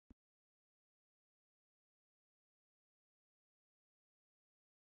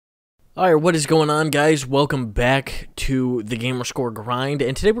Alright, what is going on, guys? Welcome back to the Gamerscore Grind,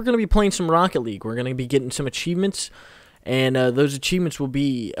 and today we're going to be playing some Rocket League. We're going to be getting some achievements, and those achievements will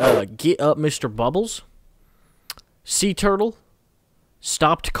be Get Up Mr. Bubbles, Sea Turtle,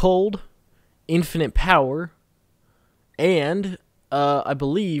 Stopped Cold, Infinite Power, and I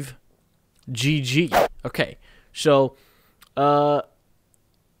believe GG. Okay, so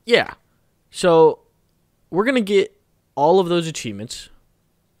yeah, so we're going to get all of those achievements,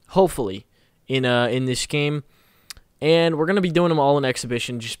 hopefully, in this game, and we're gonna be doing them all in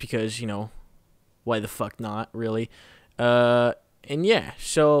exhibition just because, you know, why the fuck not, really. And yeah,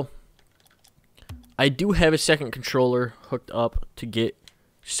 so I do have a second controller hooked up to get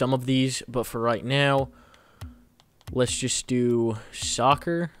some of these, but for right now, let's just do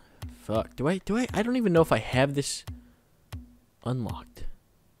soccer. Fuck, do I don't even know if I have this unlocked.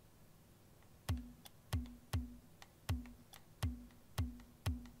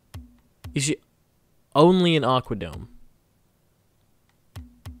 Is it only an AquaDome?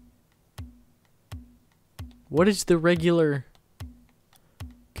 What is the regular?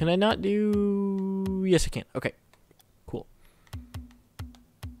 Can I not do? Yes, I can. Okay, cool.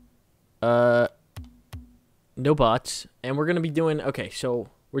 No bots, and we're gonna be doing. Okay, so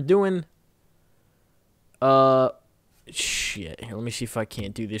we're doing. Shit. Here, let me see if I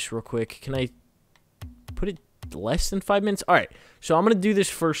can't do this real quick. Can I put it less than 5 minutes? All right. So I'm gonna do this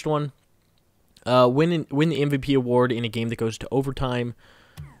first one. Win the MVP award in a game that goes to overtime.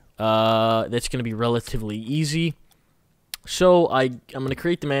 That's going to be relatively easy. So I'm going to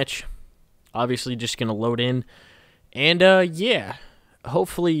create the match. Obviously, just going to load in. And, yeah.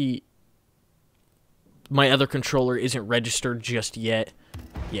 Hopefully, my other controller isn't registered just yet.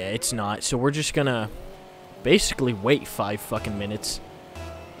 Yeah, it's not. So we're just going to basically wait 5 fucking minutes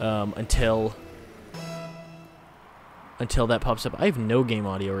until that pops up. I have no game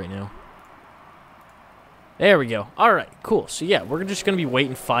audio right now. There we go. Alright, cool. So yeah, we're just going to be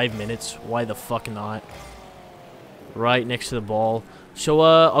waiting 5 minutes. Why the fuck not? Right next to the ball. So,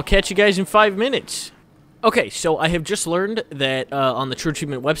 I'll catch you guys in 5 minutes. Okay, so I have just learned that, on the True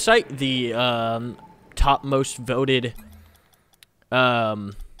Achievement website, the, top most voted,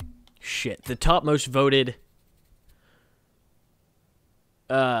 the top most voted,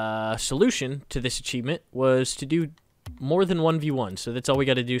 solution to this achievement was to do more than 1v1, so that's all we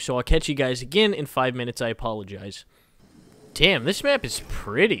got to do. So I'll catch you guys again in 5 minutes. I apologize. Damn, this map is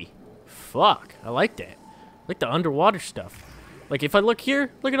pretty. Fuck, I like that. I like the underwater stuff. Like, if I look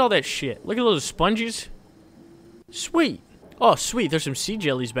here, look at all that shit. Look at those sponges. Sweet. Oh, sweet, there's some sea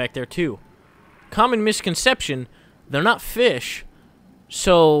jellies back there, too. Common misconception, they're not fish,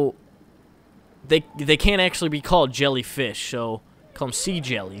 so they can't actually be called jellyfish, so call them sea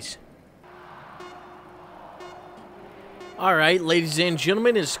jellies. Alright, ladies and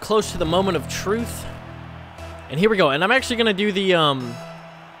gentlemen, it's close to the moment of truth. And here we go. And I'm actually going to do the,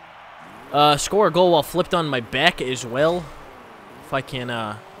 score a goal while flipped on my back as well. If I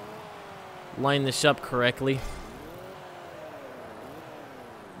can, line this up correctly.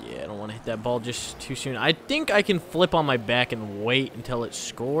 Yeah, I don't want to hit that ball just too soon. I think I can flip on my back and wait until it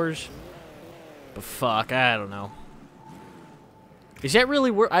scores. But fuck, I don't know. Is that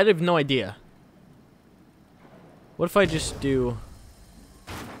really work? I have no idea. What if I just do...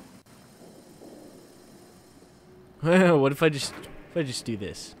 what if I just do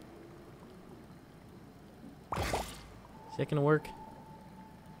this? Is that gonna work?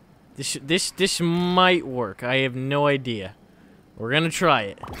 This might work. I have no idea. We're gonna try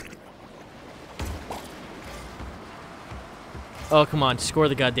it. Oh, come on, score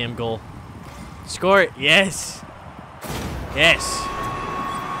the goddamn goal. Score it. Yes. Yes.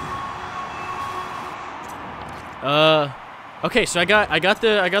 Okay, so I got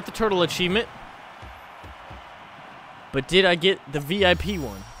the turtle achievement. But did I get the VIP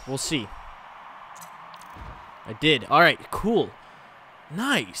one? We'll see. I did. Alright, cool.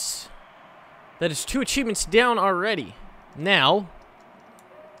 Nice. That is 2 achievements down already. Now,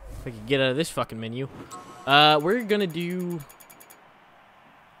 if I can get out of this fucking menu, we're gonna do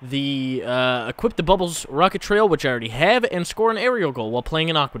the, equip the Bubbles rocket trail, which I already have, and score an aerial goal while playing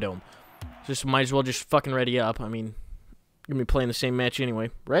an AquaDome. Just might as well just fucking ready up. I mean, you're gonna be playing the same match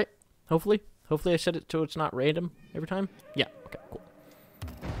anyway, right? Hopefully. Hopefully I set it so it's not random every time. Yeah, okay, cool.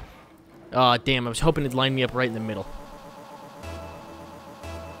 Aw, damn, I was hoping it'd line me up right in the middle.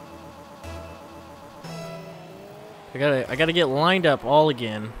 I gotta get lined up all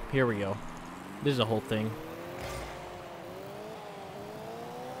again. Here we go. This is a whole thing.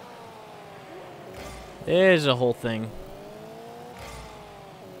 There's a whole thing.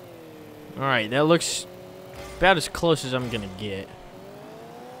 Alright, that looks about as close as I'm gonna get.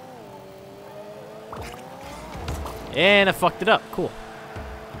 And I fucked it up. Cool.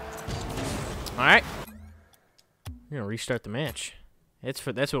 Alright. We're gonna restart the match. That's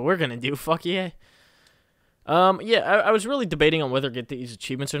what we're gonna do. Fuck yeah. Yeah, I was really debating on whether to get these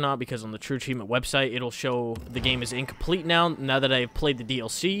achievements or not, because on the True Achievement website, it'll show the game is incomplete now that I've played the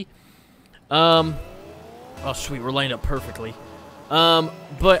DLC. Oh, sweet, we're lined up perfectly.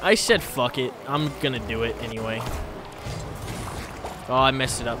 But I said fuck it. I'm gonna do it anyway. Oh, I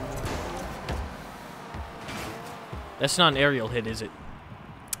messed it up. That's not an aerial hit, is it?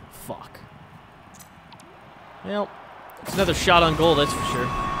 Fuck. Well, it's another shot on goal, that's for sure.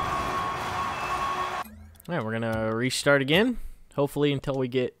 Alright, we're gonna restart again. Hopefully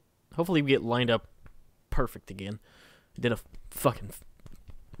we get lined up perfect again. I did a fucking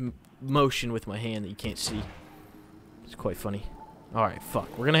motion with my hand that you can't see. It's quite funny. Alright,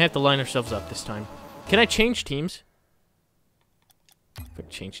 fuck. We're gonna have to line ourselves up this time. Can I change teams? If I can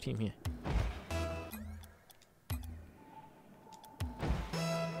change team here.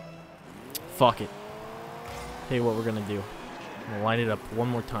 Fuck it. Tell you what we're gonna do. I'm gonna line it up one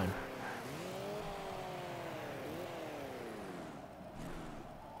more time.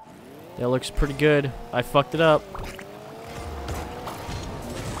 That looks pretty good. I fucked it up.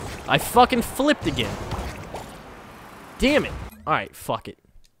 I fucking flipped again. Damn it. Alright, fuck it.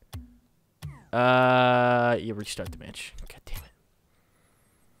 You restart the match. God damn it.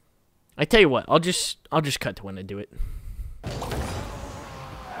 I tell you what, I'll just cut to when I do it.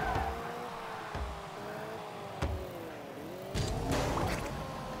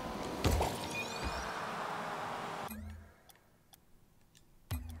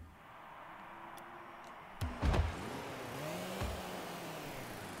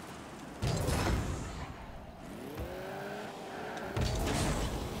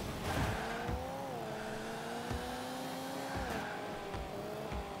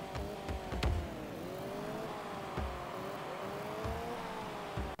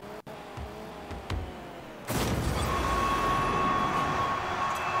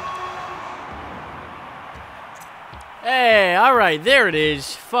 Hey, alright, there it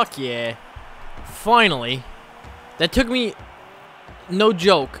is. Fuck yeah. Finally. That took me, no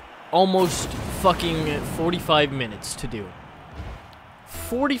joke, almost fucking 45 minutes to do.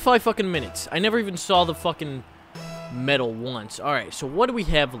 45 fucking minutes. I never even saw the fucking medal once. Alright, so what do we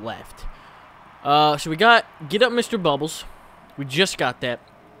have left? So we got Get Up Mr. Bubbles. We just got that.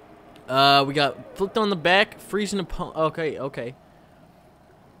 We got Flipped on the Back, Freezing Opponent. Okay.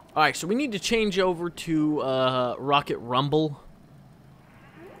 Alright, so we need to change over to Rocket Rumble.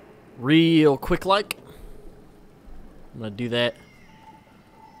 Real quick like. I'm gonna do that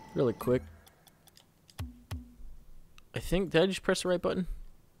really quick. I think, did I just press the right button?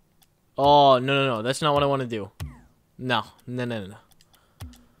 Oh, no. That's not what I want to do. No.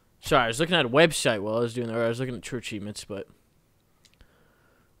 Sorry, I was looking at a website while I was doing that. I was looking at True Achievements, but...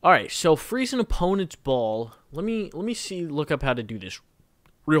 Alright, so freeze an opponent's ball. Let me look up how to do this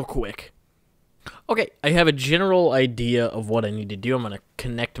real quick. Okay, I have a general idea of what I need to do. I'm going to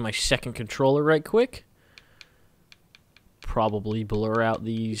connect my second controller right quick. Probably blur out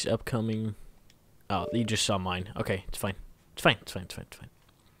these upcoming... Oh, you just saw mine. Okay, it's fine. It's fine.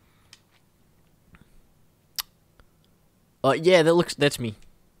 Yeah, that's me.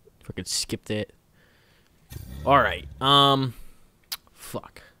 If I could skip that. Alright,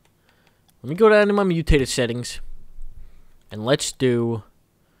 fuck. Let me go down to my mutated settings. And let's do...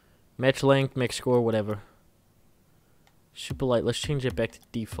 match length, max score, whatever. Super light, let's change it back to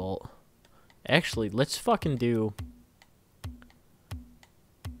default. Actually, let's fucking do...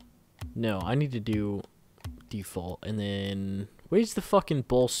 No, I need to do default. And then... where's the fucking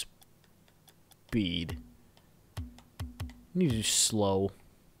ball speed? I need to do slow.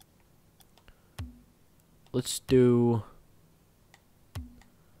 Let's do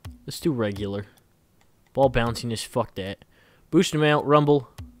regular. Ball bounciness, fuck that. Boost amount, rumble.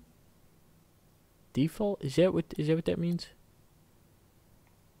 Default? Is that what that means?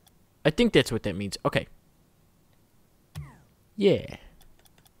 I think that's what that means. Okay. Yeah.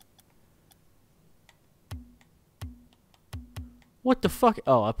 What the fuck?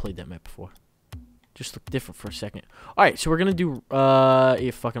 Oh, I played that map before. Just looked different for a second. Alright, so we're gonna do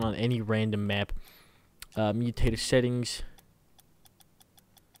fucking on any random map. Mutated settings.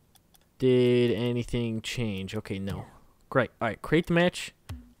 Did anything change? Okay, no. Great. Alright, create the match.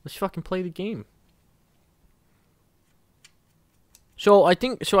 Let's fucking play the game. So I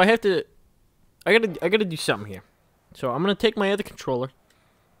think I have to I gotta do something here. So I'm gonna take my other controller.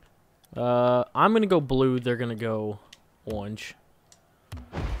 I'm gonna go blue, they're gonna go orange.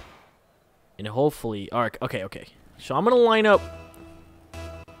 And hopefully okay. So I'm gonna line up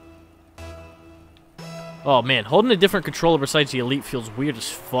Oh, man. Holding a different controller besides the Elite feels weird as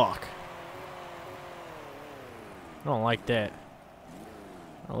fuck. I don't like that.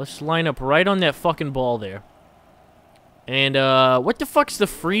 Now, let's line up right on that fucking ball there. And, what the fuck's the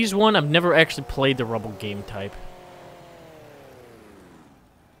freeze one? I've never actually played the Rubble game type.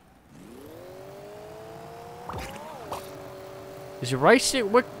 Is it right stick?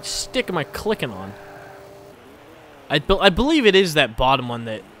 What stick am I clicking on? I believe it is that bottom one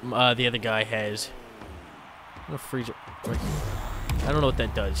that the other guy has. I'm gonna freeze it. I don't know what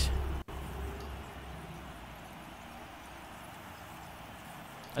that does.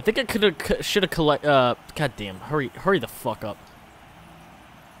 I think I should have collect. Goddamn! Hurry the fuck up.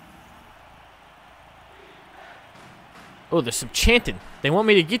 Oh, there's some chanting. They want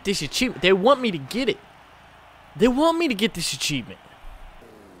me to get this achievement. They want me to get it. They want me to get this achievement.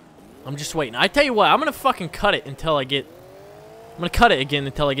 I'm just waiting. I tell you what, I'm gonna fucking cut it until I get... I'm gonna cut it again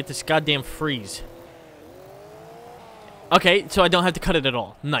until I get this goddamn freeze. Okay, so I don't have to cut it at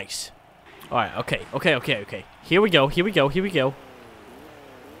all. Nice. Alright, okay. Here we go.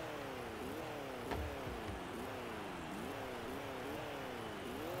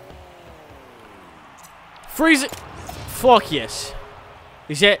 Freeze it! Fuck yes.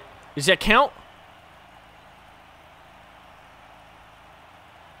 Does that count?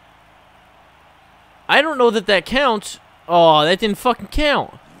 I don't know that counts. Oh, that didn't fucking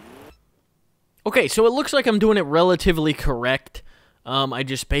count. Okay, so it looks like I'm doing it relatively correct. I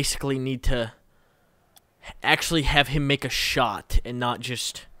just basically need to actually have him make a shot and not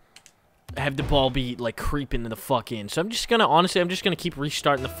just have the ball be, like, creeping the fuck in. So I'm just gonna, honestly, I'm just gonna keep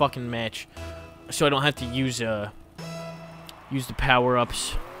restarting the fucking match so I don't have to use the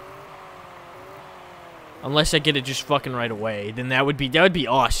power-ups. Unless I get it just fucking right away, then that would be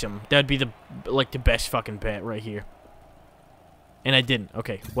awesome. That would be the best fucking bet right here. And I didn't.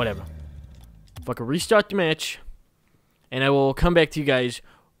 Okay, whatever. Fucking restart the match, and I will come back to you guys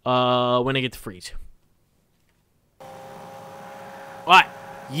when I get the freeze. Alright,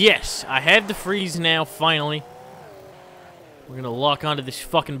 yes, I have the freeze now, finally. We're gonna lock onto this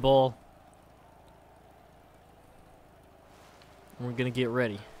fucking ball. And we're gonna get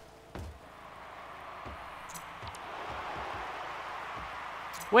ready.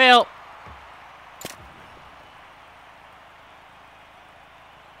 Well,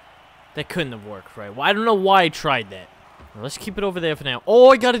 that couldn't have worked, right? Well, I don't know why I tried that. Well, let's keep it over there for now. Oh,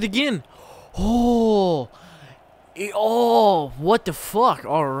 I got it again. Oh, what the fuck?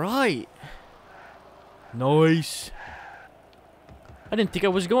 All right. Nice. I didn't think I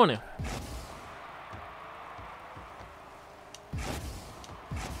was going to.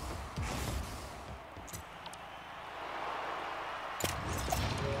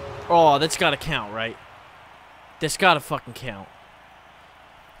 Oh, that's gotta count, right? That's gotta fucking count.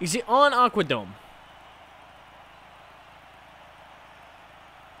 Is it on AquaDome?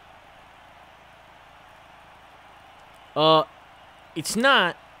 It's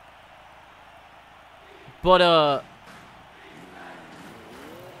not. But,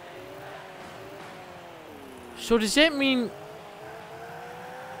 so does that mean...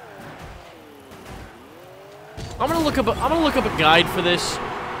 I'm gonna look up a guide for this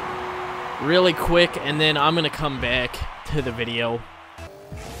really quick, and then I'm gonna come back to the video.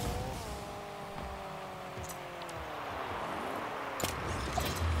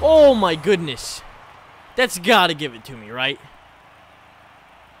 Oh my goodness. That's gotta give it to me, right?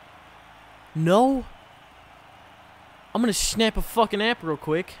 No? I'm gonna snap a fucking app real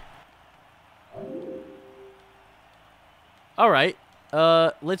quick. Alright.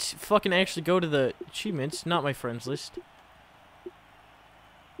 Let's fucking actually go to the achievements, not my friends list.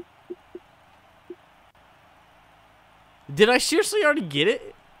 Did I seriously already get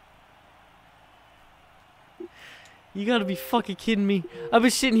it? You gotta be fucking kidding me. I've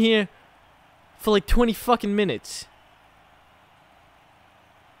been sitting here for like 20 fucking minutes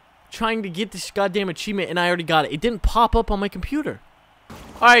trying to get this goddamn achievement, and I already got it. It didn't pop up on my computer.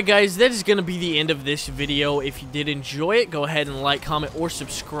 Alright guys, that is gonna be the end of this video. If you did enjoy it, go ahead and like, comment, or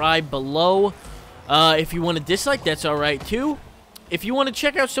subscribe below. If you want to dislike, that's alright too. If you want to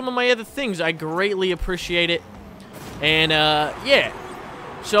check out some of my other things, I greatly appreciate it. And, yeah.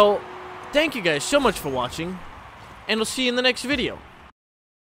 So, thank you guys so much for watching, and we'll see you in the next video.